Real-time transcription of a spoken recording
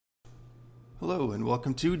Hello and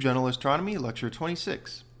welcome to General Astronomy Lecture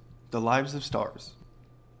 26, The Lives of Stars.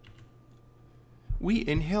 We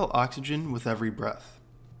inhale oxygen with every breath.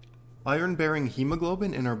 Iron-bearing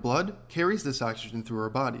hemoglobin in our blood carries this oxygen through our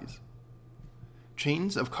bodies.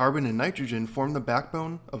 Chains of carbon and nitrogen form the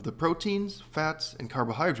backbone of the proteins, fats, and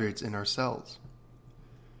carbohydrates in our cells.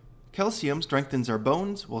 Calcium strengthens our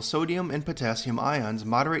bones, while sodium and potassium ions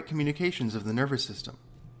moderate communications of the nervous system.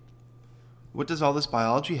 What does all this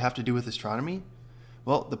biology have to do with astronomy?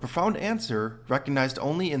 Well, the profound answer, recognized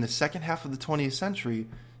only in the second half of the 20th century,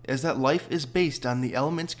 is that life is based on the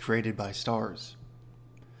elements created by stars.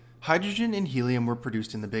 Hydrogen and helium were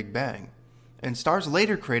produced in the Big Bang, and stars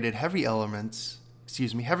later created heavier elements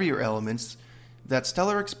that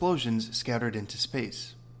stellar explosions scattered into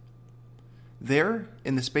space. There,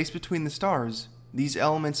 in the space between the stars, these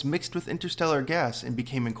elements mixed with interstellar gas and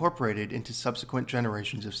became incorporated into subsequent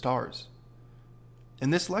generations of stars. In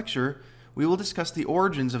this lecture, we will discuss the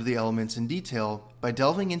origins of the elements in detail by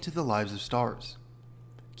delving into the lives of stars.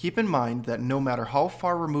 Keep in mind that no matter how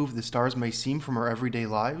far removed the stars may seem from our everyday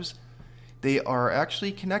lives, they are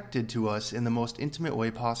actually connected to us in the most intimate way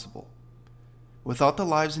possible. Without the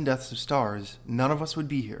lives and deaths of stars, none of us would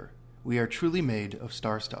be here. We are truly made of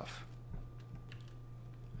star stuff.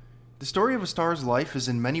 The story of a star's life is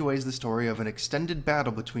in many ways the story of an extended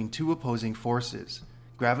battle between two opposing forces,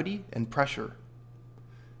 gravity and pressure.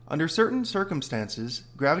 Under certain circumstances,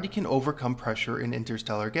 gravity can overcome pressure in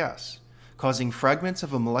interstellar gas, causing fragments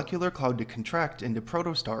of a molecular cloud to contract into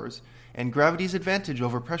protostars, and gravity's advantage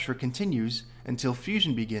over pressure continues until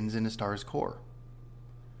fusion begins in a star's core.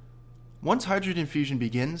 Once hydrogen fusion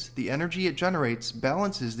begins, the energy it generates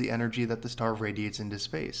balances the energy that the star radiates into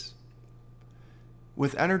space.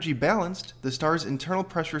 With energy balanced, the star's internal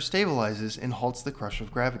pressure stabilizes and halts the crush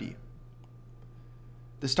of gravity.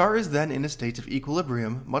 The star is then in a state of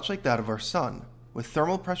equilibrium, much like that of our Sun, with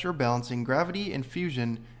thermal pressure balancing gravity and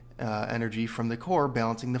fusion energy from the core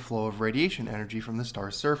balancing the flow of radiation energy from the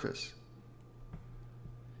star's surface.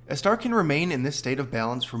 A star can remain in this state of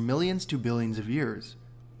balance for millions to billions of years,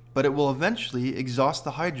 but it will eventually exhaust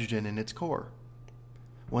the hydrogen in its core.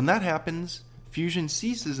 When that happens, fusion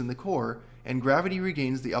ceases in the core and gravity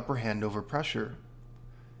regains the upper hand over pressure.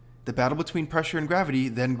 The battle between pressure and gravity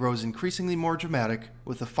then grows increasingly more dramatic,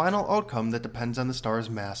 with a final outcome that depends on the star's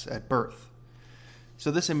mass at birth.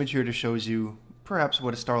 So this image here just shows you perhaps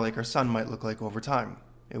what a star like our Sun might look like over time.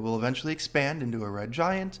 It will eventually expand into a red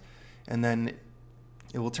giant, and then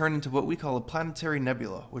it will turn into what we call a planetary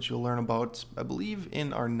nebula, which you'll learn about, I believe,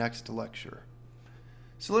 in our next lecture.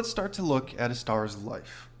 So let's start to look at a star's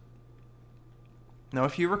life. Now,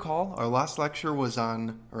 if you recall, our last lecture was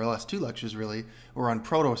on, or our last two lectures really, were on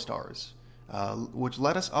protostars, which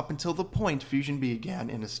led us up until the point fusion began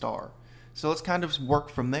in a star. So let's kind of work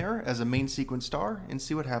from there as a main sequence star and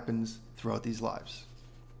see what happens throughout these lives.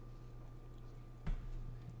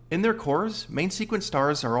 In their cores, main sequence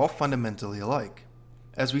stars are all fundamentally alike.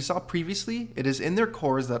 As we saw previously, it is in their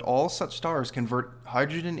cores that all such stars convert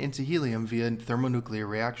hydrogen into helium via thermonuclear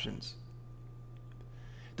reactions.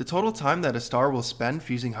 The total time that a star will spend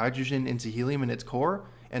fusing hydrogen into helium in its core,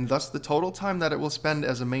 and thus the total time that it will spend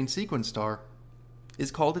as a main sequence star, is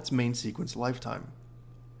called its main sequence lifetime.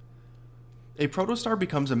 A protostar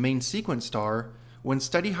becomes a main sequence star when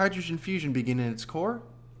steady hydrogen fusion begins in its core,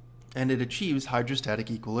 and it achieves hydrostatic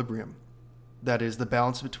equilibrium. That is, the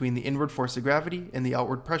balance between the inward force of gravity and the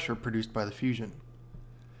outward pressure produced by the fusion.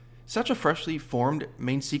 Such a freshly formed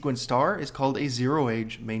main sequence star is called a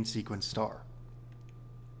zero-age main sequence star.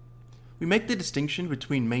 We make the distinction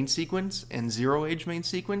between main sequence and zero-age main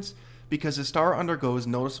sequence because a star undergoes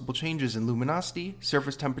noticeable changes in luminosity,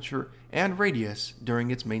 surface temperature, and radius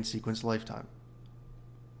during its main sequence lifetime.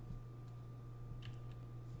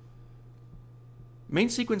 Main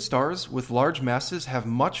sequence stars with large masses have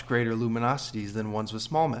much greater luminosities than ones with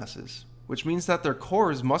small masses, which means that their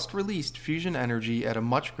cores must release fusion energy at a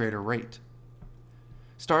much greater rate.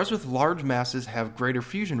 Stars with large masses have greater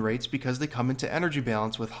fusion rates because they come into energy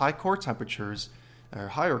balance with higher core temperatures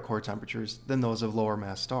than those of lower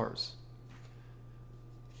mass stars.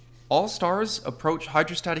 All stars approach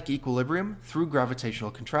hydrostatic equilibrium through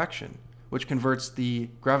gravitational contraction, which converts the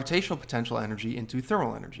gravitational potential energy into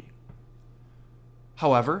thermal energy.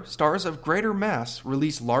 However, stars of greater mass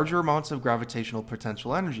release larger amounts of gravitational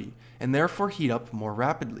potential energy and therefore heat up more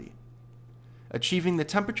rapidly, achieving the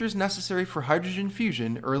temperatures necessary for hydrogen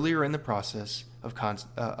fusion earlier in the process of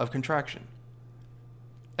contraction.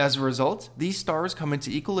 As a result, these stars come into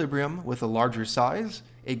equilibrium with a larger size,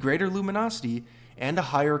 a greater luminosity, and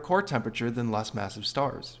a higher core temperature than less massive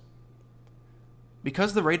stars.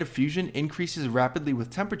 Because the rate of fusion increases rapidly with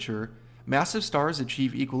temperature, Massive stars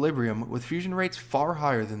achieve equilibrium with fusion rates far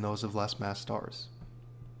higher than those of less mass stars.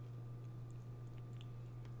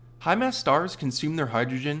 High-mass stars consume their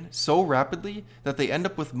hydrogen so rapidly that they end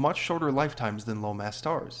up with much shorter lifetimes than low-mass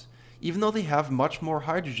stars, even though they have much more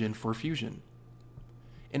hydrogen for fusion.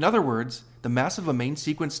 In other words, the mass of a main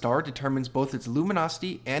sequence star determines both its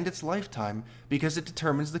luminosity and its lifetime because it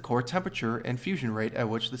determines the core temperature and fusion rate at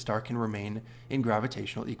which the star can remain in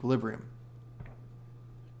gravitational equilibrium.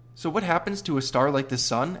 So what happens to a star like the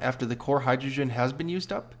Sun after the core hydrogen has been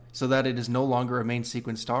used up, so that it is no longer a main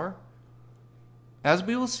sequence star? As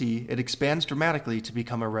we will see, it expands dramatically to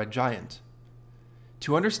become a red giant.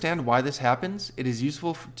 To understand why this happens, it is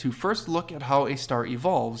useful to first look at how a star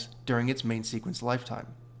evolves during its main sequence lifetime.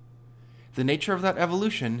 The nature of that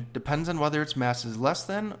evolution depends on whether its mass is less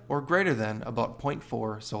than or greater than about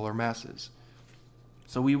 0.4 solar masses.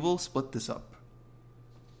 So we will split this up.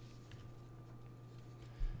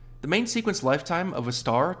 The main sequence lifetime of a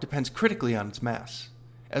star depends critically on its mass.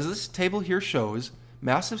 As this table here shows,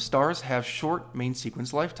 massive stars have short main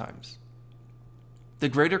sequence lifetimes. The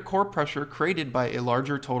greater core pressure created by a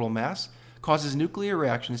larger total mass causes nuclear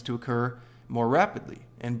reactions to occur more rapidly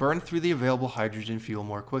and burn through the available hydrogen fuel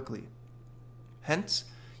more quickly. Hence,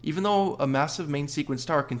 even though a massive main sequence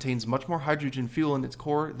star contains much more hydrogen fuel in its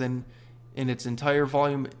core than in its entire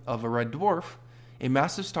volume of a red dwarf, a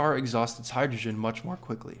massive star exhausts its hydrogen much more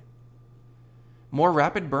quickly. More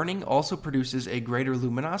rapid burning also produces a greater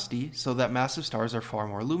luminosity, so that massive stars are far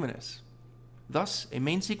more luminous. Thus, a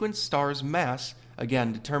main sequence star's mass,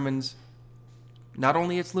 again, determines not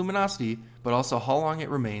only its luminosity, but also how long it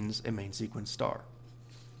remains a main sequence star.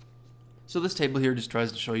 So this table here just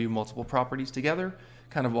tries to show you multiple properties together,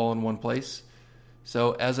 kind of all in one place.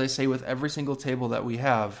 So as I say with every single table that we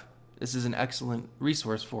have, this is an excellent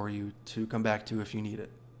resource for you to come back to if you need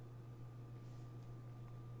it.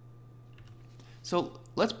 So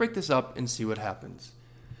let's break this up and see what happens.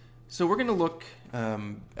 So we're going to look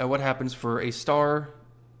at what happens for a star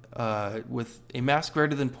with a mass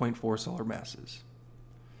greater than 0.4 solar masses.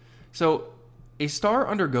 So a star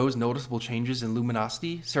undergoes noticeable changes in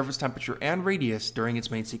luminosity, surface temperature, and radius during its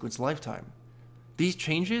main sequence lifetime. These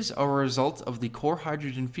changes are a result of the core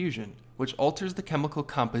hydrogen fusion, which alters the chemical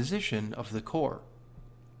composition of the core.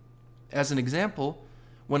 As an example,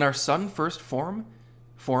 when our Sun first formed,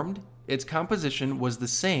 its composition was the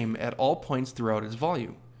same at all points throughout its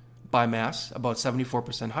volume. By mass, about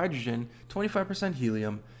 74% hydrogen, 25%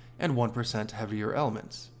 helium, and 1% heavier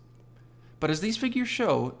elements. But as these figures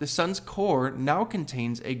show, the Sun's core now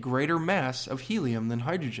contains a greater mass of helium than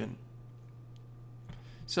hydrogen.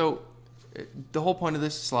 So, the whole point of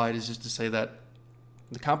this slide is just to say that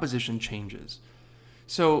the composition changes.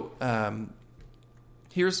 So,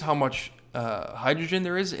 here's how much hydrogen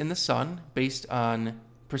there is in the Sun based on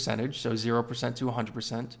percentage, so 0% to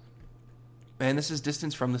 100%. And this is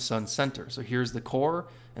distance from the Sun's center. So here's the core,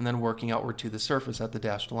 and then working outward to the surface at the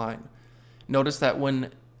dashed line. Notice that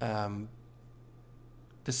when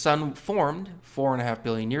the Sun formed 4.5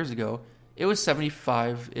 billion years ago, it was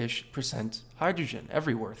 75-ish% hydrogen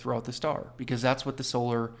everywhere throughout the star, because that's what the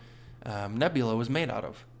solar nebula was made out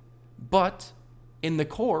of. But in the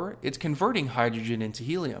core, it's converting hydrogen into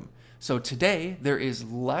helium. So today, there is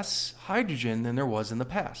less hydrogen than there was in the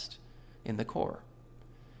past in the core.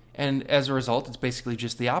 And as a result, it's basically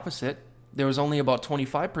just the opposite. There was only about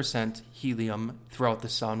 25% helium throughout the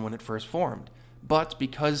Sun when it first formed. But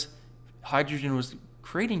because hydrogen was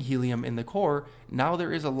creating helium in the core, now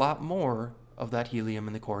there is a lot more of that helium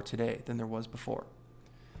in the core today than there was before.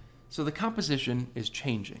 So the composition is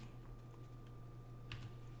changing.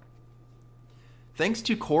 Thanks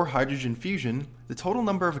to core hydrogen fusion, the total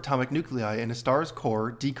number of atomic nuclei in a star's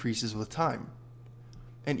core decreases with time.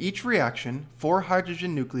 In each reaction, 4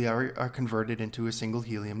 hydrogen nuclei are converted into a single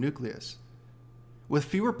helium nucleus. With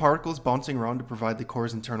fewer particles bouncing around to provide the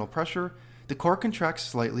core's internal pressure, the core contracts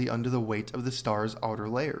slightly under the weight of the star's outer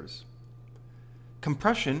layers.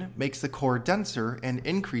 Compression makes the core denser and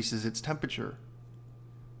increases its temperature.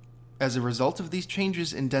 As a result of these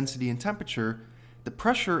changes in density and temperature, the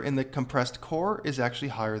pressure in the compressed core is actually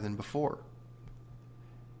higher than before.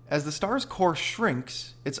 As the star's core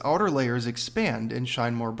shrinks, its outer layers expand and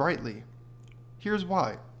shine more brightly. Here's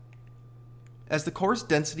why. As the core's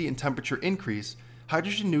density and temperature increase,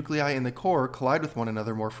 hydrogen nuclei in the core collide with one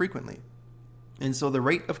another more frequently, and so the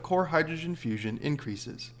rate of core hydrogen fusion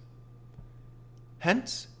increases.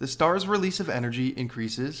 Hence, the star's release of energy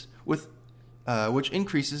increases, which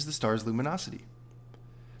increases the star's luminosity.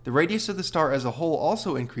 The radius of the star as a whole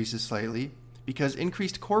also increases slightly because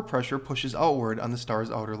increased core pressure pushes outward on the star's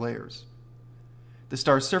outer layers. The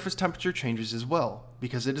star's surface temperature changes as well,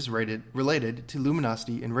 because it is related to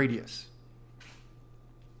luminosity and radius.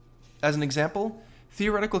 As an example,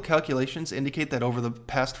 theoretical calculations indicate that over the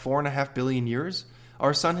past 4.5 billion years,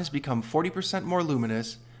 our sun has become 40% more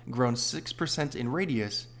luminous, grown 6% in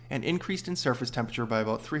radius, and increased in surface temperature by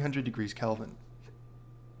about 300 degrees Kelvin.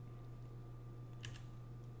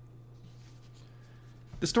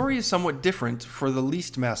 The story is somewhat different for the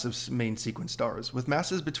least massive main sequence stars, with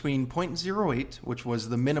masses between 0.08, which was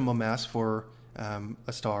the minimum mass for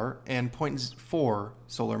a star, and 0.4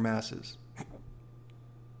 solar masses.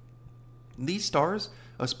 These stars,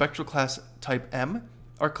 of spectral class type M,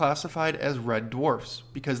 are classified as red dwarfs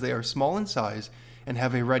because they are small in size and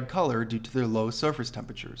have a red color due to their low surface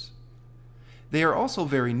temperatures. They are also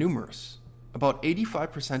very numerous. About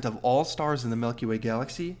 85% of all stars in the Milky Way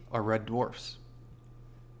galaxy are red dwarfs.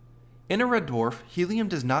 In a red dwarf, helium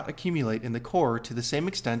does not accumulate in the core to the same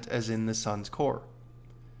extent as in the sun's core.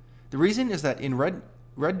 The reason is that in red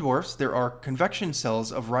dwarfs there are convection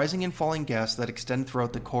cells of rising and falling gas that extend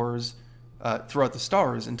throughout the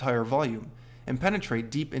star's entire volume and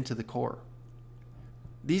penetrate deep into the core.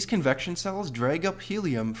 These convection cells drag up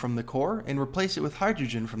helium from the core and replace it with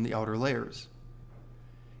hydrogen from the outer layers.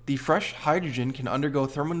 The fresh hydrogen can undergo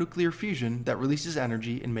thermonuclear fusion that releases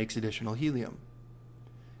energy and makes additional helium.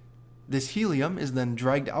 This helium is then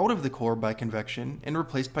dragged out of the core by convection and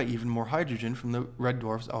replaced by even more hydrogen from the red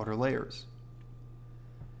dwarf's outer layers.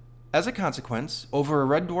 As a consequence, over a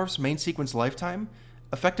red dwarf's main sequence lifetime,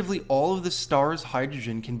 effectively all of the star's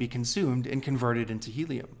hydrogen can be consumed and converted into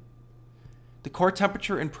helium. The core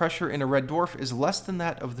temperature and pressure in a red dwarf is less than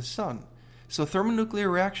that of the sun, so thermonuclear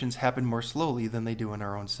reactions happen more slowly than they do in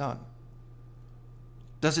our own sun.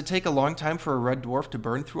 Does it take a long time for a red dwarf to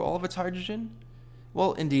burn through all of its hydrogen?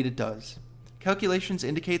 Well, indeed it does. Calculations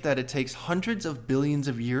indicate that it takes hundreds of billions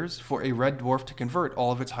of years for a red dwarf to convert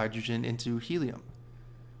all of its hydrogen into helium.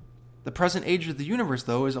 The present age of the universe,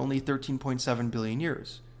 though, is only 13.7 billion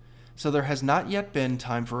years, so there has not yet been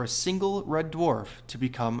time for a single red dwarf to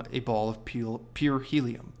become a ball of pure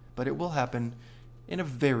helium, but it will happen in a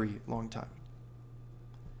very long time.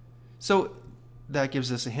 So that gives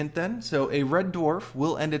us a hint then. So a red dwarf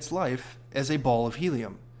will end its life as a ball of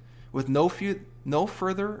helium, with no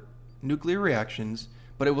further nuclear reactions,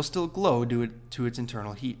 but it will still glow due to its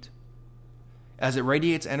internal heat. As it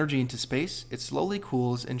radiates energy into space, it slowly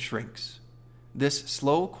cools and shrinks. This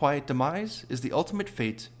slow, quiet demise is the ultimate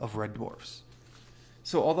fate of red dwarfs.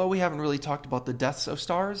 So although we haven't really talked about the deaths of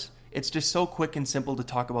stars, it's just so quick and simple to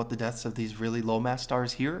talk about the deaths of these really low-mass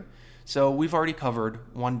stars here. So we've already covered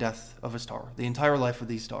one death of a star, the entire life of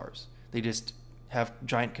these stars. They just have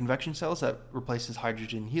giant convection cells that replaces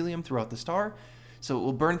hydrogen and helium throughout the star, so it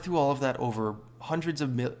will burn through all of that over hundreds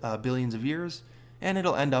of billions of years, and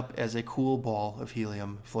it'll end up as a cool ball of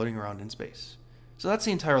helium floating around in space. So that's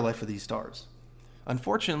the entire life of these stars.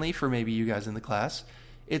 Unfortunately, for maybe you guys in the class,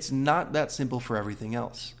 it's not that simple for everything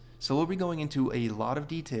else. So we'll be going into a lot of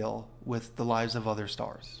detail with the lives of other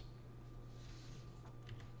stars.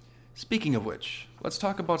 Speaking of which, let's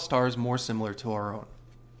talk about stars more similar to our own.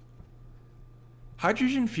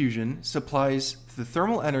 Hydrogen fusion supplies the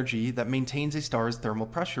thermal energy that maintains a star's thermal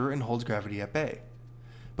pressure and holds gravity at bay.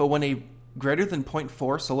 But when a greater than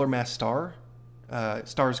 0.4 solar mass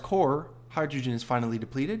star's core hydrogen is finally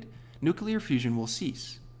depleted, nuclear fusion will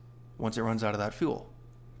cease once it runs out of that fuel.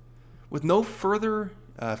 With no further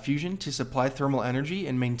fusion to supply thermal energy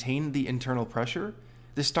and maintain the internal pressure,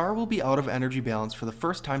 the star will be out of energy balance for the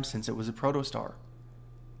first time since it was a protostar.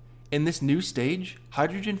 In this new stage,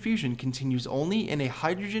 hydrogen fusion continues only in a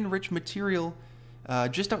hydrogen-rich material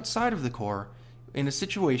just outside of the core in a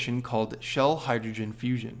situation called shell hydrogen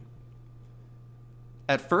fusion.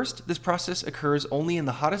 At first, this process occurs only in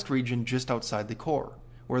the hottest region just outside the core,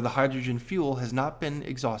 where the hydrogen fuel has not been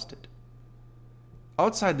exhausted.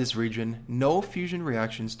 Outside this region, no fusion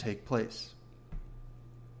reactions take place.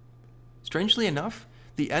 Strangely enough,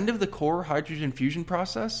 the end of the core hydrogen fusion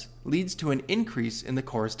process leads to an increase in the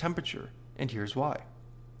core's temperature, and here's why.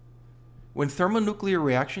 When thermonuclear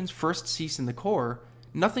reactions first cease in the core,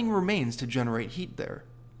 nothing remains to generate heat there.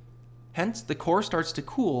 Hence, the core starts to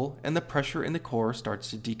cool and the pressure in the core starts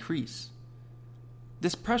to decrease.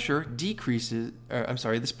 This pressure decrease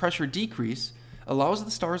allows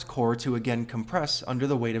the star's core to again compress under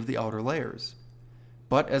the weight of the outer layers.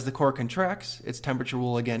 But as the core contracts, its temperature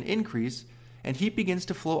will again increase, and heat begins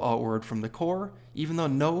to flow outward from the core, even though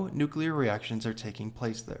no nuclear reactions are taking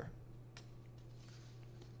place there.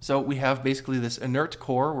 So we have basically this inert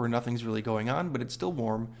core where nothing's really going on, but it's still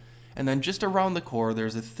warm, and then just around the core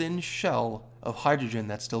there's a thin shell of hydrogen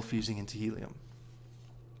that's still fusing into helium.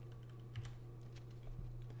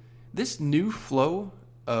 This new flow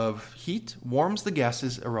of heat warms the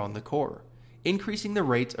gases around the core, increasing the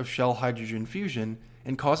rate of shell hydrogen fusion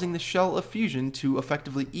and causing the shell of fusion to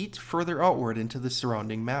effectively eat further outward into the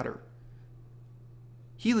surrounding matter.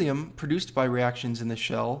 Helium produced by reactions in the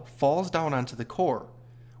shell falls down onto the core,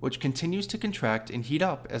 which continues to contract and heat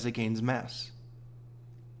up as it gains mass.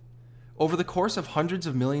 Over the course of hundreds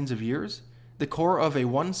of millions of years, the core of a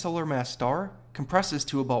one solar mass star compresses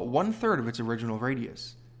to about 1/3 of its original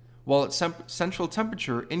radius, while its central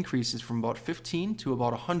temperature increases from about 15 to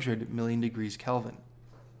about 100 million degrees Kelvin.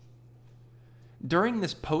 During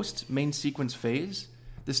this post-main sequence phase,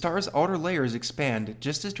 the star's outer layers expand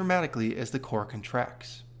just as dramatically as the core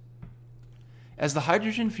contracts. As the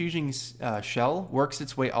hydrogen fusion shell works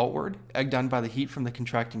its way outward, egged on by the heat from the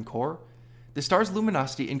contracting core, the star's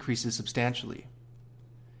luminosity increases substantially.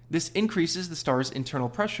 This increases the star's internal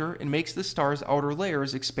pressure and makes the star's outer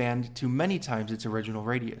layers expand to many times its original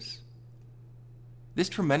radius. This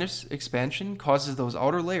tremendous expansion causes those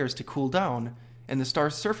outer layers to cool down, and the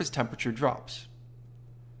star's surface temperature drops.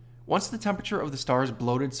 Once the temperature of the star's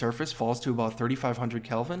bloated surface falls to about 3,500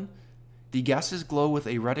 Kelvin, the gases glow with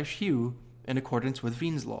a reddish hue in accordance with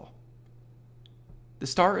Wien's law. The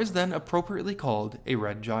star is then appropriately called a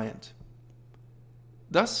red giant.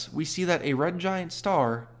 Thus, we see that a red giant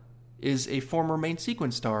star is a former main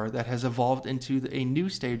sequence star that has evolved into a new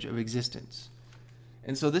stage of existence.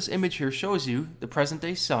 And so this image here shows you the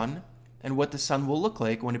present-day sun and what the sun will look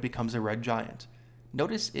like when it becomes a red giant.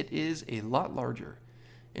 Notice it is a lot larger.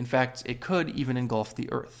 In fact, it could even engulf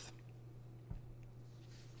the Earth.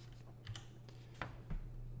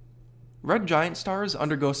 Red giant stars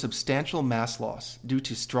undergo substantial mass loss due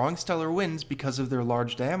to strong stellar winds because of their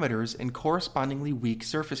large diameters and correspondingly weak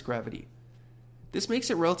surface gravity. This makes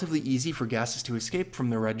it relatively easy for gases to escape from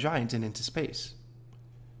the red giant and into space.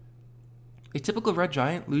 A typical red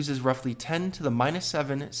giant loses roughly 10 to the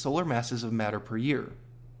 -7 solar masses of matter per year.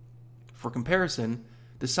 For comparison,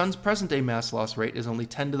 the sun's present-day mass loss rate is only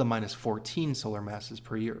 10 to the -14 solar masses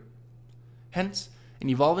per year. Hence, an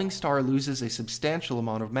evolving star loses a substantial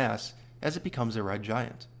amount of mass as it becomes a red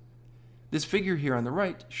giant. This figure here on the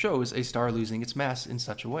right shows a star losing its mass in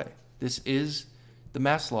such a way. This is the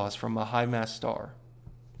mass loss from a high-mass star.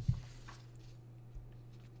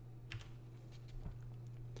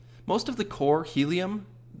 Most of the core helium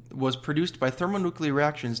was produced by thermonuclear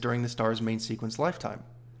reactions during the star's main sequence lifetime.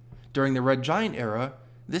 During the red giant era,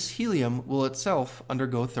 this helium will itself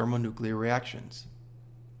undergo thermonuclear reactions.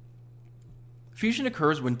 Fusion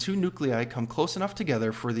occurs when two nuclei come close enough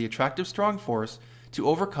together for the attractive strong force to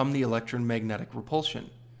overcome the electromagnetic repulsion.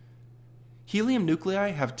 Helium nuclei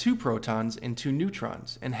have 2 protons and 2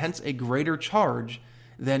 neutrons, and hence a greater charge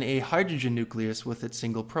than a hydrogen nucleus with its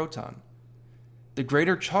single proton. The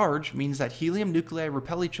greater charge means that helium nuclei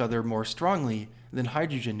repel each other more strongly than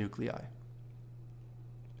hydrogen nuclei.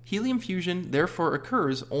 Helium fusion therefore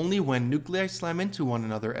occurs only when nuclei slam into one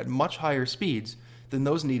another at much higher speeds than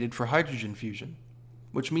those needed for hydrogen fusion,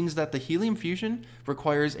 which means that the helium fusion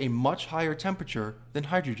requires a much higher temperature than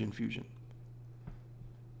hydrogen fusion.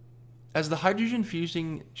 As the hydrogen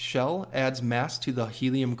fusing shell adds mass to the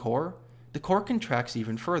helium core, the core contracts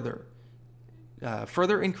even further,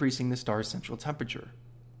 further increasing the star's central temperature.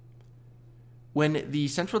 When the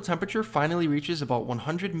central temperature finally reaches about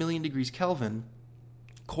 100 million degrees Kelvin,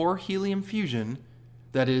 core helium fusion,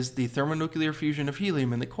 that is, the thermonuclear fusion of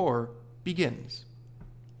helium in the core, begins.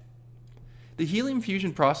 The helium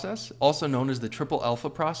fusion process, also known as the triple alpha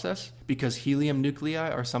process, because helium nuclei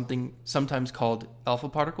are sometimes called alpha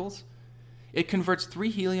particles, it converts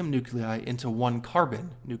 3 helium nuclei into 1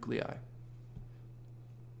 carbon nuclei.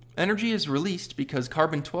 Energy is released because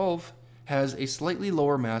carbon-12 has a slightly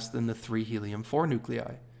lower mass than the 3 helium-4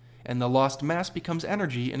 nuclei, and the lost mass becomes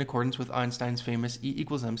energy in accordance with Einstein's famous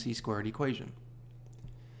E=mc² equation.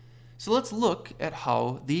 So let's look at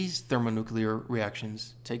how these thermonuclear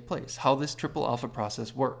reactions take place, how this triple alpha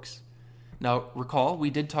process works. Now, recall, we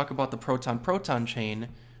did talk about the proton-proton chain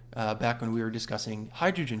back when we were discussing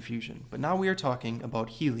hydrogen fusion, but now we are talking about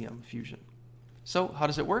helium fusion. So how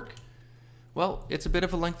does it work? Well, it's a bit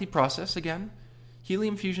of a lengthy process again.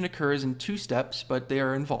 Helium fusion occurs in 2 steps, but they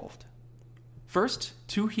are involved. First,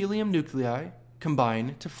 2 helium nuclei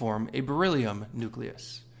combine to form a beryllium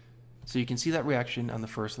nucleus. So you can see that reaction on the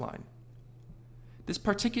first line. This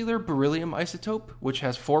particular beryllium isotope, which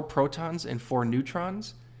has 4 protons and 4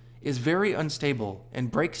 neutrons, is very unstable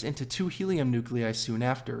and breaks into 2 helium nuclei soon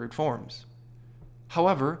after it forms.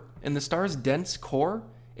 However, in the star's dense core,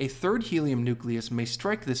 a 3rd helium nucleus may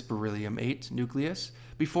strike this beryllium-8 nucleus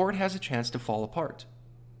before it has a chance to fall apart.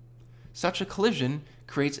 Such a collision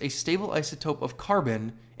creates a stable isotope of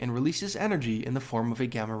carbon and releases energy in the form of a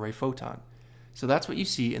gamma ray photon. So that's what you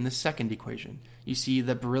see in the second equation. You see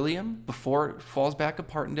the beryllium, before it falls back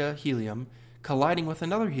apart into helium, colliding with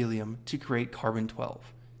another helium to create carbon-12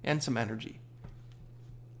 and some energy.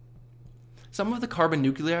 Some of the carbon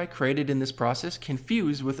nuclei created in this process can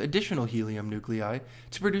fuse with additional helium nuclei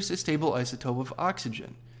to produce a stable isotope of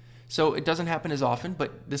oxygen. So it doesn't happen as often,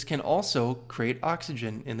 but this can also create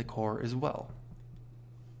oxygen in the core as well.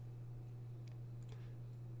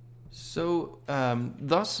 So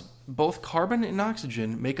thus, both carbon and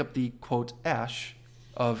oxygen make up the, quote, ash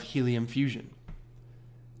of helium fusion.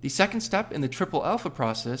 The second step in the triple alpha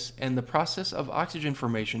process and the process of oxygen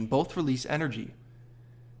formation both release energy.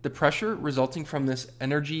 The pressure resulting from this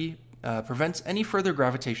energy prevents any further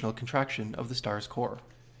gravitational contraction of the star's core.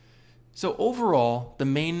 So overall, the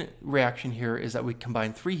main reaction here is that we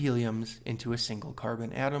combine 3 heliums into a single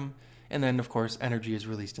carbon atom, and then of course energy is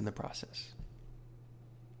released in the process.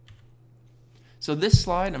 So this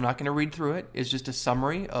slide, I'm not going to read through it, is just a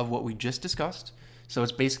summary of what we just discussed. So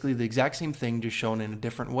it's basically the exact same thing, just shown in a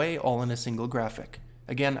different way, all in a single graphic.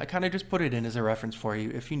 Again, I kind of just put it in as a reference for you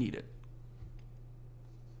if you need it.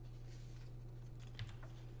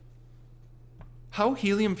 How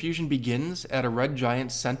helium fusion begins at a red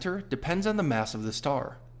giant's center depends on the mass of the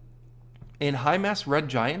star. In high-mass red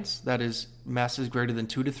giants, that is, masses greater than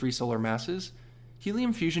 2 to 3 solar masses,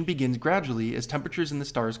 helium fusion begins gradually as temperatures in the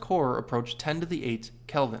star's core approach 10 to the 8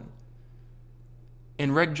 Kelvin.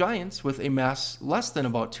 In red giants with a mass less than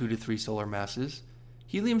about 2 to 3 solar masses,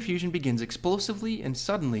 helium fusion begins explosively and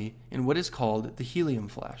suddenly in what is called the helium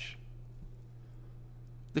flash.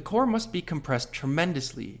 The core must be compressed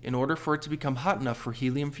tremendously in order for it to become hot enough for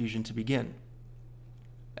helium fusion to begin.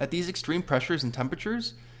 At these extreme pressures and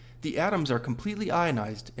temperatures, the atoms are completely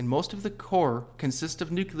ionized and most of the core consists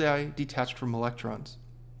of nuclei detached from electrons.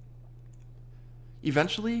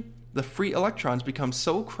 Eventually, the free electrons become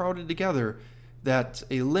so crowded together that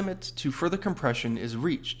a limit to further compression is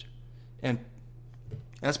reached, and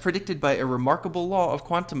as predicted by a remarkable law of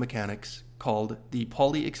quantum mechanics called the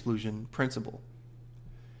Pauli exclusion principle.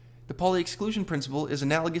 The Pauli exclusion principle is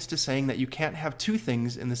analogous to saying that you can't have 2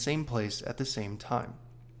 things in the same place at the same time.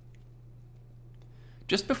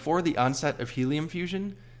 Just before the onset of helium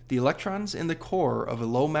fusion, the electrons in the core of a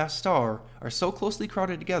low-mass star are so closely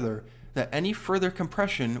crowded together that any further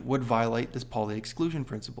compression would violate this Pauli exclusion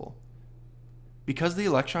principle. Because the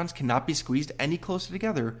electrons cannot be squeezed any closer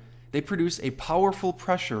together, they produce a powerful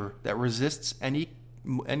pressure that resists any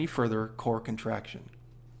further core contraction.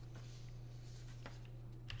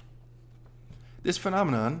 This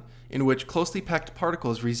phenomenon, in which closely packed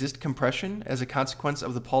particles resist compression as a consequence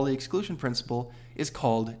of the Pauli exclusion principle, is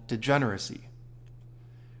called degeneracy.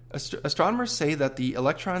 Astronomers say that the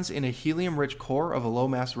electrons in a helium-rich core of a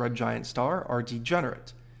low-mass red giant star are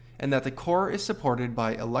degenerate, and that the core is supported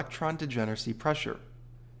by electron degeneracy pressure.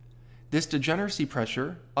 This degeneracy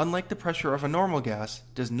pressure, unlike the pressure of a normal gas,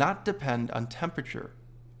 does not depend on temperature.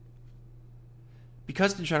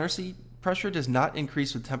 Because degeneracy pressure does not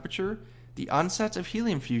increase with temperature, the onset of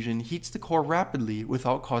helium fusion heats the core rapidly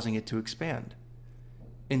without causing it to expand.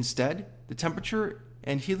 Instead, the temperature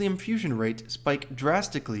and helium fusion rate spike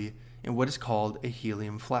drastically in what is called a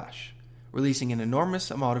helium flash, releasing an enormous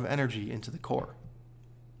amount of energy into the core.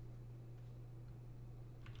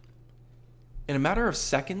 In a matter of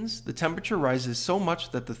seconds, the temperature rises so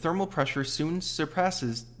much that the thermal pressure soon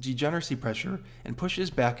surpasses degeneracy pressure and pushes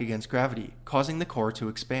back against gravity, causing the core to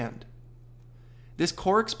expand. This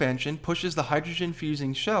core expansion pushes the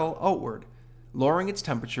hydrogen-fusing shell outward, lowering its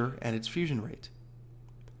temperature and its fusion rate.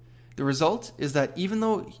 The result is that even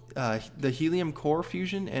though the helium core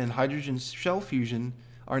fusion and hydrogen shell fusion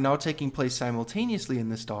are now taking place simultaneously in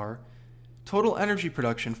the star, total energy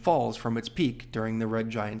production falls from its peak during the red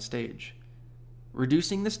giant stage,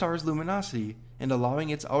 reducing the star's luminosity and allowing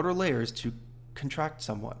its outer layers to contract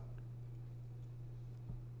somewhat.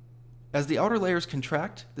 As the outer layers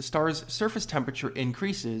contract, the star's surface temperature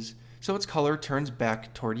increases, so its color turns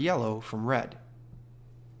back toward yellow from red.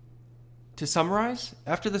 To summarize,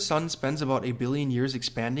 after the Sun spends about 1 billion years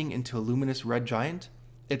expanding into a luminous red giant,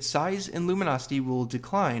 its size and luminosity will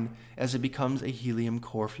decline as it becomes a helium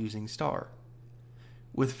core-fusing star.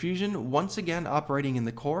 With fusion once again operating in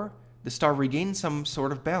the core, the star regains some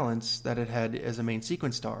sort of balance that it had as a main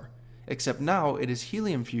sequence star, except now it is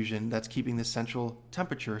helium fusion that's keeping the central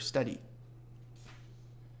temperature steady.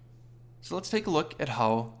 So let's take a look at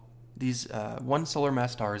how these one solar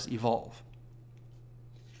mass stars evolve.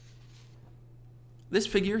 This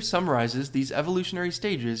figure summarizes these evolutionary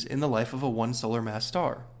stages in the life of a one solar mass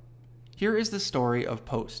star. Here is the story of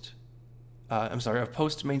Post.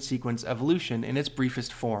 post-main sequence evolution in its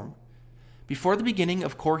briefest form. Before the beginning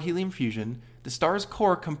of core helium fusion, the star's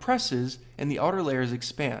core compresses and the outer layers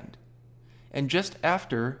expand. And just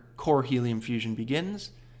after core helium fusion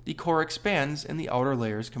begins, the core expands and the outer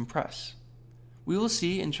layers compress. We will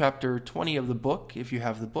see in chapter 20 of the book, if you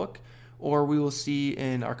have the book, or we will see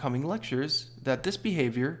in our coming lectures, that this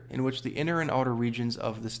behavior, in which the inner and outer regions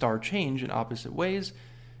of the star change in opposite ways,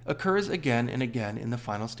 occurs again and again in the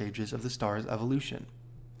final stages of the star's evolution.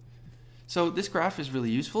 So this graph is really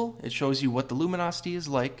useful. It shows you what the luminosity is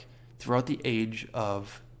like throughout the age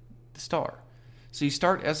of the star. So you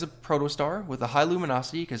start as a protostar with a high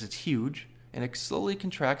luminosity because it's huge, and it slowly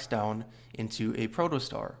contracts down into a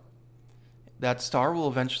protostar. That star will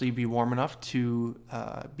eventually be warm enough to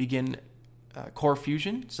begin core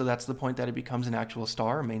fusion, so that's the point that it becomes an actual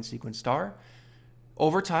star, a main sequence star.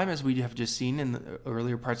 Over time, as we have just seen in the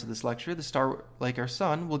earlier parts of this lecture, the star, like our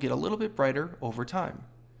sun, will get a little bit brighter over time.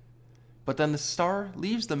 But then the star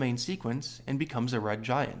leaves the main sequence and becomes a red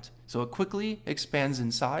giant. So it quickly expands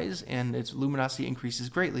in size and its luminosity increases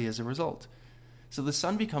greatly as a result. So the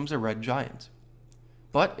sun becomes a red giant.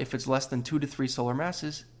 But if it's less than 2 to 3 solar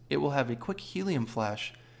masses, it will have a quick helium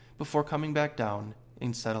flash before coming back down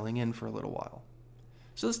and settling in for a little while.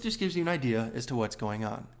 So this just gives you an idea as to what's going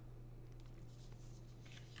on.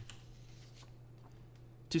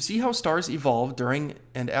 To see how stars evolve during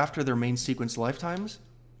and after their main sequence lifetimes,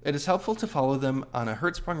 it is helpful to follow them on a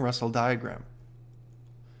Hertzsprung-Russell diagram.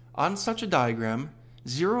 On such a diagram,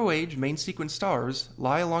 zero-age main sequence stars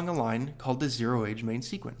lie along a line called the zero-age main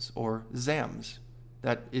sequence, or ZAMS,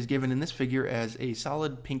 that is given in this figure as a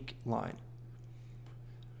solid pink line.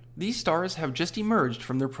 These stars have just emerged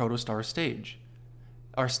from their protostar stage,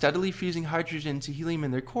 are steadily fusing hydrogen to helium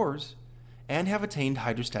in their cores, and have attained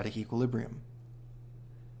hydrostatic equilibrium.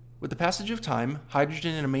 With the passage of time,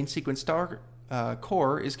 hydrogen in a main sequence star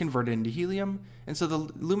core is converted into helium, and so the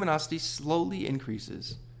luminosity slowly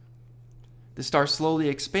increases. The star slowly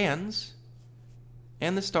expands,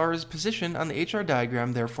 and the star's position on the HR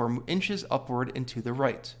diagram therefore inches upward and to the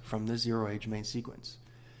right from the zero-age main sequence.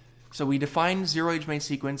 So we define zero-age main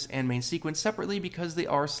sequence and main sequence separately because they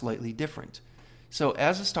are slightly different. So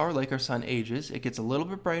as a star like our sun ages, it gets a little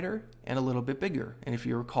bit brighter and a little bit bigger. And if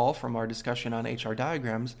you recall from our discussion on HR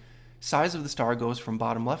diagrams, size of the star goes from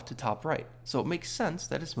bottom left to top right. So it makes sense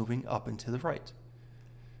that it's moving up and to the right.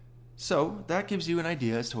 So that gives you an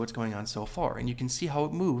idea as to what's going on so far, and you can see how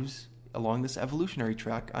it moves along this evolutionary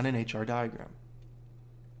track on an HR diagram.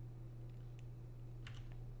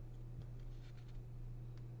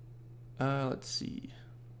 Let's see.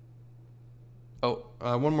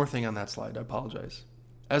 One more thing on that slide, I apologize.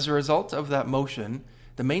 As a result of that motion,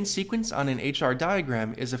 the main sequence on an HR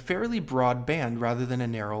diagram is a fairly broad band rather than a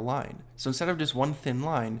narrow line. So instead of just one thin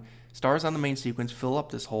line, stars on the main sequence fill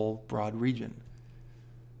up this whole broad region.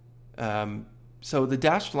 So the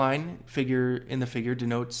dashed line in the figure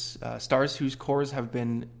denotes stars whose cores have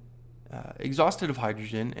been exhausted of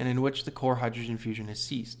hydrogen and in which the core hydrogen fusion has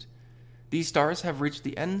ceased. These stars have reached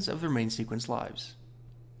the ends of their main sequence lives.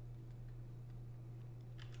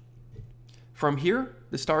 From here,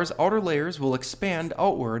 the star's outer layers will expand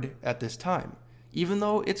outward at this time, even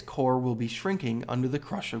though its core will be shrinking under the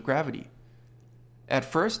crush of gravity. At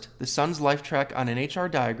first, the sun's life track on an HR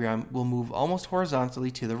diagram will move almost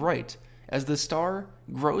horizontally to the right as the star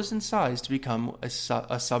grows in size to become a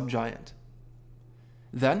subgiant.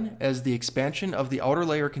 Then, as the expansion of the outer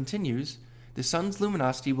layer continues, the sun's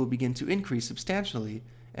luminosity will begin to increase substantially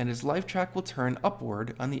and its life track will turn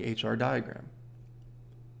upward on the HR diagram.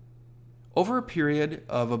 Over a period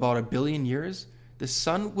of about 1 billion years, the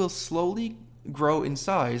sun will slowly grow in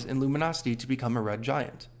size and luminosity to become a red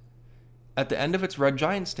giant. At the end of its red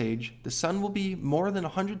giant stage, the sun will be more than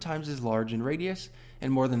 100 times as large in radius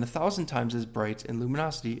and more than 1,000 times as bright in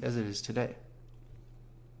luminosity as it is today.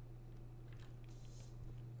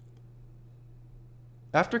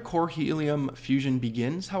 After core helium fusion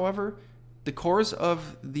begins, however, the cores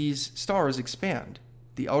of these stars expand,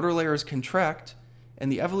 the outer layers contract,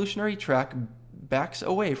 and the evolutionary track backs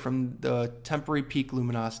away from the temporary peak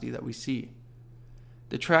luminosity that we see.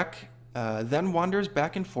 The track then wanders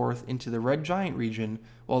back and forth into the red giant region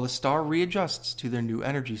while the star readjusts to their new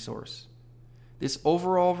energy source. This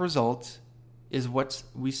overall result is what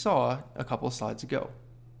we saw a couple of slides ago.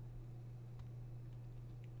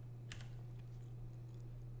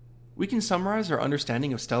 We can summarize our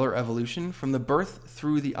understanding of stellar evolution from the birth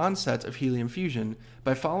through the onset of helium fusion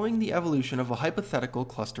by following the evolution of a hypothetical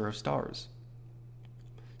cluster of stars.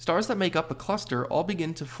 Stars that make up a cluster all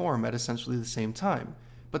begin to form at essentially the same time,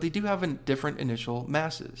 but they do have different initial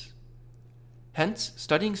masses. Hence,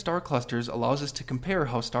 studying star clusters allows us to compare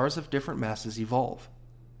how stars of different masses evolve.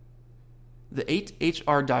 The 8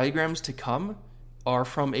 HR diagrams to come are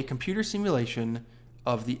from a computer simulation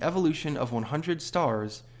of the evolution of 100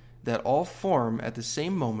 stars that all form at the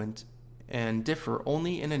same moment and differ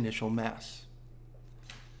only in initial mass.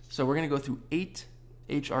 So we're going to go through 8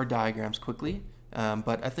 HR diagrams quickly,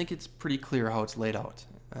 but I think it's pretty clear how it's laid out,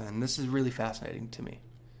 and this is really fascinating to me.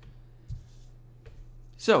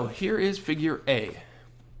 So here is figure A.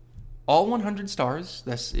 All 100 stars,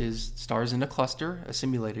 this is stars in a cluster, a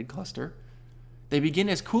simulated cluster, they begin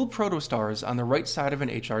as cool protostars on the right side of an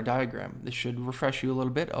HR diagram. This should refresh you a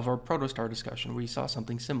little bit of our protostar discussion where you saw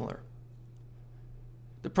something similar.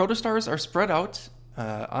 The protostars are spread out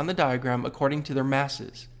on the diagram according to their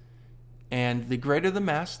masses, and the greater the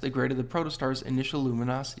mass, the greater the protostar's initial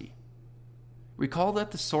luminosity. Recall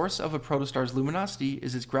that the source of a protostar's luminosity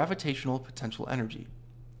is its gravitational potential energy.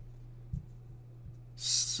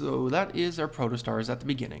 So that is our protostars at the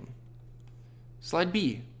beginning. Slide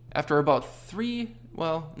B. After about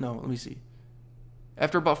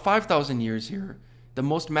 5,000 years here, the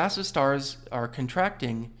most massive stars are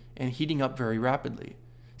contracting and heating up very rapidly.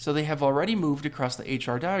 So they have already moved across the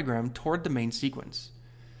HR diagram toward the main sequence.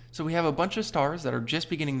 So we have a bunch of stars that are just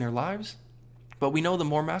beginning their lives, but we know the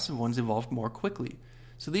more massive ones evolved more quickly.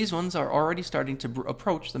 So these ones are already starting to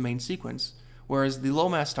approach the main sequence, whereas the low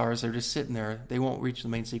mass stars are just sitting there. They won't reach the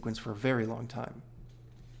main sequence for a very long time.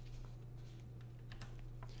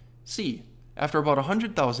 C. After about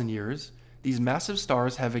 100,000 years, these massive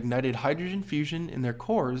stars have ignited hydrogen fusion in their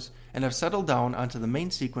cores and have settled down onto the main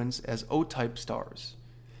sequence as O-type stars.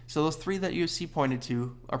 So those 3 that you see pointed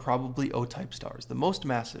to are probably O-type stars, the most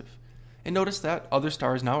massive. And notice that other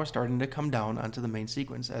stars now are starting to come down onto the main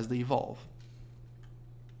sequence as they evolve.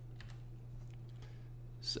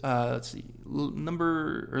 Let's see,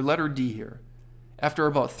 letter D here. After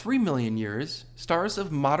about 3 million years, stars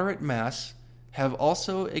of moderate mass have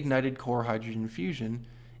also ignited core hydrogen fusion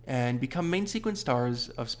and become main sequence stars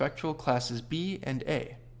of spectral classes B and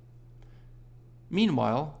A.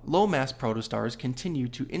 Meanwhile, low-mass protostars continue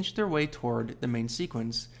to inch their way toward the main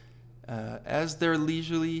sequence as they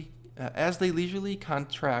leisurely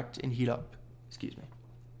contract and heat up.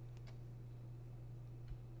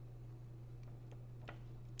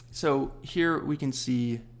 So here we can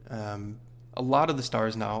see a lot of the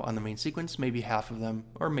stars now on the main sequence, maybe half of them,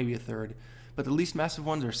 or maybe a third, but the least massive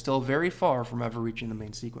ones are still very far from ever reaching the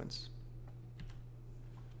main sequence.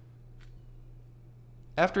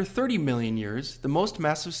 After 30 million years, the most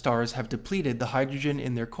massive stars have depleted the hydrogen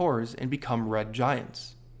in their cores and become red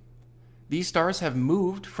giants. These stars have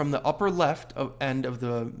moved from the upper left end of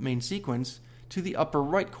the main sequence to the upper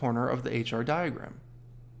right corner of the HR diagram.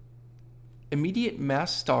 Intermediate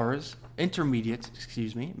mass stars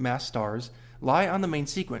lie on the main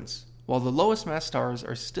sequence, while the lowest mass stars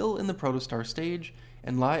are still in the protostar stage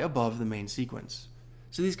and lie above the main sequence.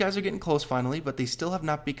 So these guys are getting close finally, but they still have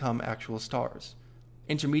not become actual stars.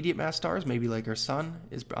 Intermediate mass stars, maybe like our sun,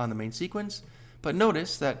 is on the main sequence, but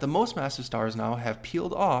notice that the most massive stars now have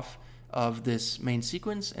peeled off of this main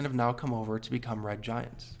sequence and have now come over to become red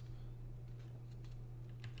giants.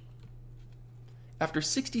 After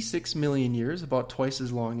 66 million years, about twice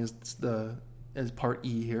as long as part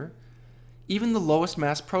E here, even the lowest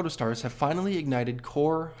mass protostars have finally ignited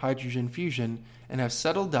core hydrogen fusion and have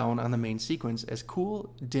settled down on the main sequence as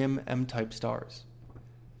cool, dim M-type stars.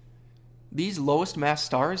 These lowest mass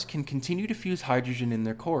stars can continue to fuse hydrogen in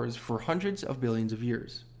their cores for hundreds of billions of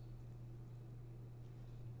years.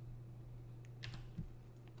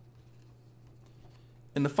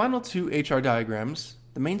 In the final 2 HR diagrams,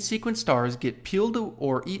 the main sequence stars get peeled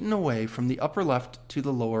or eaten away from the upper left to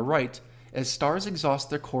the lower right as stars exhaust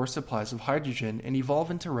their core supplies of hydrogen and evolve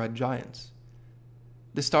into red giants.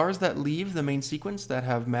 The stars that leave the main sequence that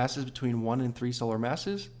have masses between 1 and 3 solar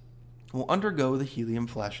masses will undergo the helium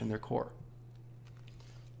flash in their core.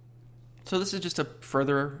 So this is just a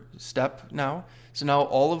further step now. So now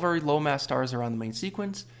all of our low mass stars are on the main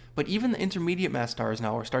sequence, but even the intermediate mass stars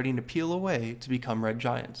now are starting to peel away to become red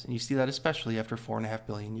giants. And you see that especially after 4.5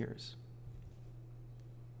 billion years.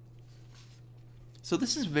 So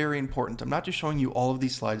this is very important. I'm not just showing you all of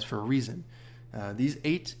these slides for a reason. These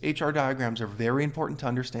 8 HR diagrams are very important to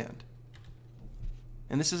understand.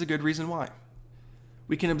 And this is a good reason why.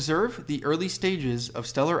 We can observe the early stages of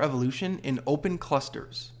stellar evolution in open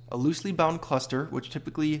clusters, a loosely bound cluster which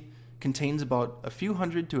typically contains about a few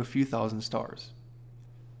hundred to a few thousand stars.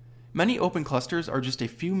 Many open clusters are just a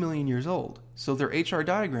few million years old, so their HR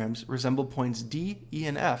diagrams resemble points D, E,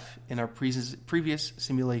 and F in our previous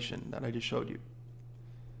simulation that I just showed you.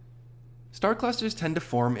 Star clusters tend to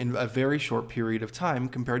form in a very short period of time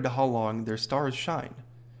compared to how long their stars shine,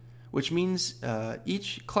 which means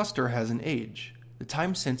each cluster has an age, the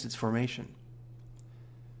time since its formation.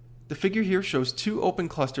 The figure here shows two open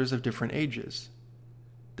clusters of different ages.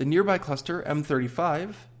 The nearby cluster,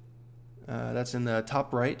 M35, that's in the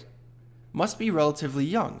top right, must be relatively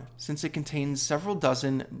young, since it contains several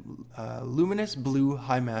dozen luminous blue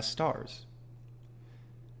high-mass stars.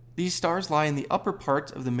 These stars lie in the upper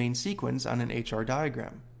part of the main sequence on an HR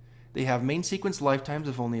diagram. They have main sequence lifetimes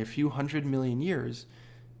of only a few 100 million years,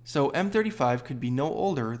 so M35 could be no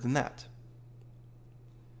older than that.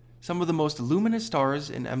 Some of the most luminous stars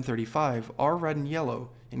in M35 are red and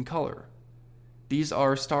yellow in color. These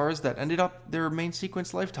are stars that ended up their main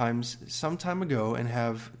sequence lifetimes some time ago and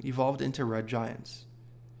have evolved into red giants.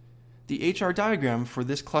 The HR diagram for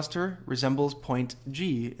this cluster resembles point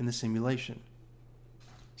G in the simulation.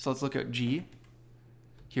 So let's look at G.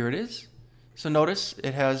 Here it is. So notice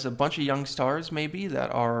it has a bunch of young stars maybe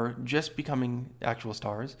that are just becoming actual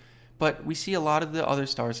stars, but we see a lot of the other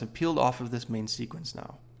stars have peeled off of this main sequence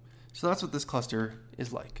now. So that's what this cluster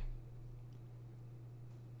is like.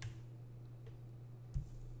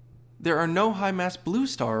 There are no high-mass blue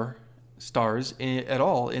stars at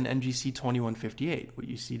all in NGC 2158, what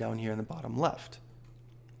you see down here in the bottom left,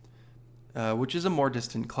 which is a more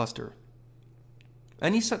distant cluster.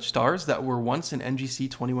 Any such stars that were once in NGC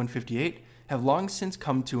 2158 have long since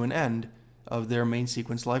come to an end of their main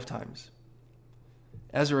sequence lifetimes.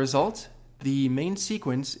 As a result, the main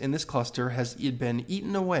sequence in this cluster has been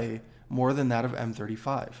eaten away more than that of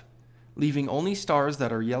M35, leaving only stars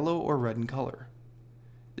that are yellow or red in color.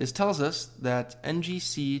 This tells us that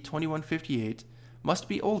NGC 2158 must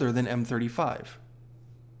be older than M35.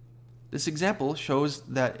 This example shows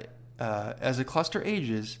that as a cluster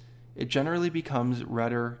ages, it generally becomes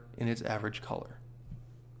redder in its average color.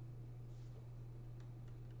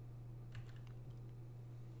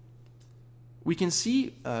 We can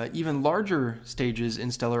see even larger stages in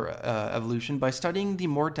stellar evolution by studying the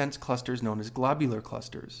more dense clusters known as globular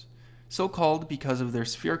clusters, so called because of their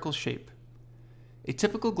spherical shape. A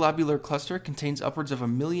typical globular cluster contains upwards of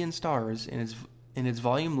 1 million stars in its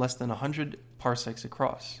volume less than 100 parsecs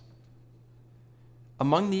across.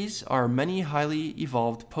 Among these are many highly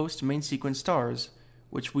evolved post-main sequence stars,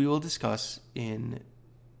 which we will discuss in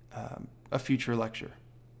a future lecture.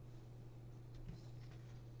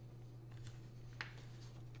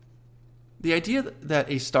 The idea that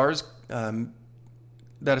a star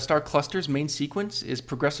cluster's main sequence is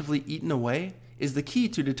progressively eaten away is the key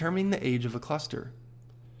to determining the age of a cluster.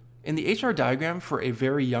 In the HR diagram for a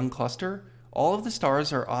very young cluster, all of the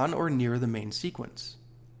stars are on or near the main sequence.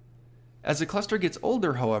 As the cluster gets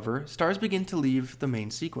older, however, stars begin to leave the main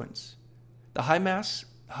sequence. The high-mass,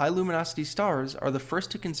 high-luminosity stars are the first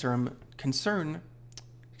to consume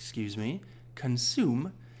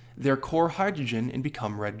their core hydrogen and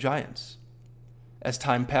become red giants. As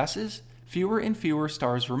time passes, fewer and fewer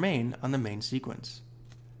stars remain on the main sequence.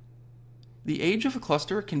 The age of a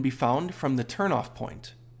cluster can be found from the turn-off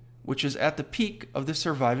point, which is at the peak of the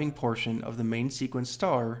surviving portion of the main sequence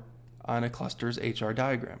star on a cluster's HR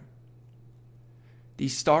diagram. The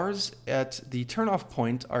stars at the turn-off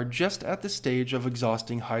point are just at the stage of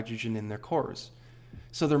exhausting hydrogen in their cores,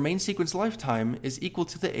 so their main sequence lifetime is equal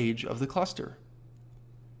to the age of the cluster.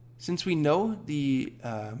 Since we know the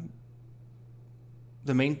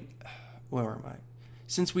main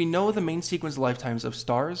sequence lifetimes of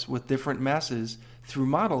stars with different masses through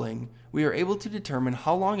modeling, we are able to determine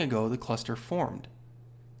how long ago the cluster formed.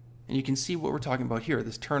 And you can see what we're talking about here,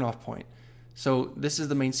 this turn-off point. So this is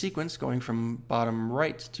the main sequence going from bottom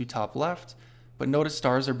right to top left, but notice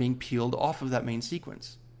stars are being peeled off of that main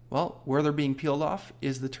sequence. Well, where they're being peeled off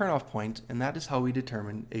is the turn-off point, and that is how we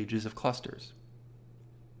determine ages of clusters.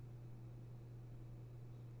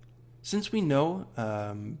 Since we know,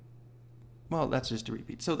 well, that's just a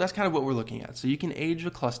repeat. So that's kind of what we're looking at. So you can age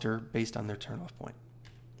a cluster based on their turn-off point.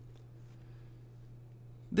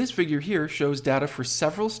 This figure here shows data for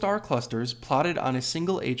several star clusters plotted on a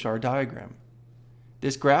single HR diagram.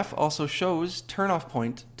 This graph also shows turn-off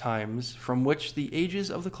point times from which the ages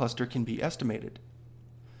of the cluster can be estimated.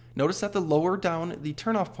 Notice that the lower down the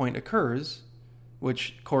turn-off point occurs,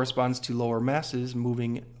 which corresponds to lower masses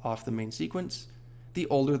moving off the main sequence, the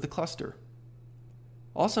older the cluster.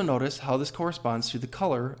 Also notice how this corresponds to the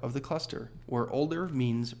color of the cluster, where older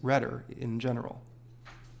means redder in general.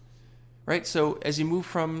 Right, so as you move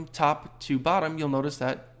from top to bottom, you'll notice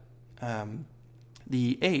that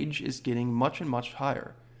the age is getting much and much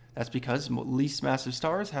higher. That's because least massive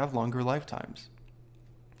stars have longer lifetimes.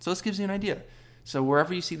 So this gives you an idea. So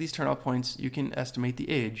wherever you see these turn-off points, you can estimate the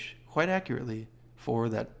age quite accurately for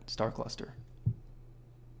that star cluster.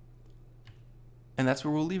 And that's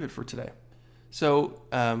where we'll leave it for today. So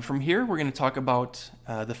from here, we're going to talk about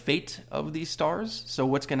the fate of these stars. So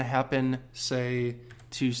what's going to happen, say,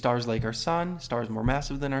 to stars like our sun, stars more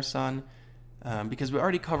massive than our sun, because we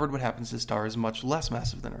already covered what happens to stars much less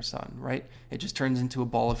massive than our sun, right? It just turns into a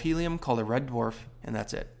ball of helium called a red dwarf, and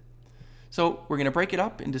that's it. So we're going to break it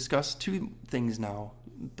up and discuss two things now: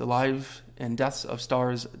 the lives and deaths of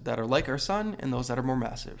stars that are like our sun and those that are more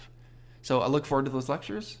massive. So I look forward to those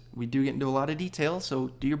lectures. We do get into a lot of detail,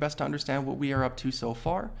 so do your best to understand what we are up to so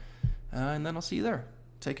far, and then I'll see you there.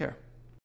 Take care.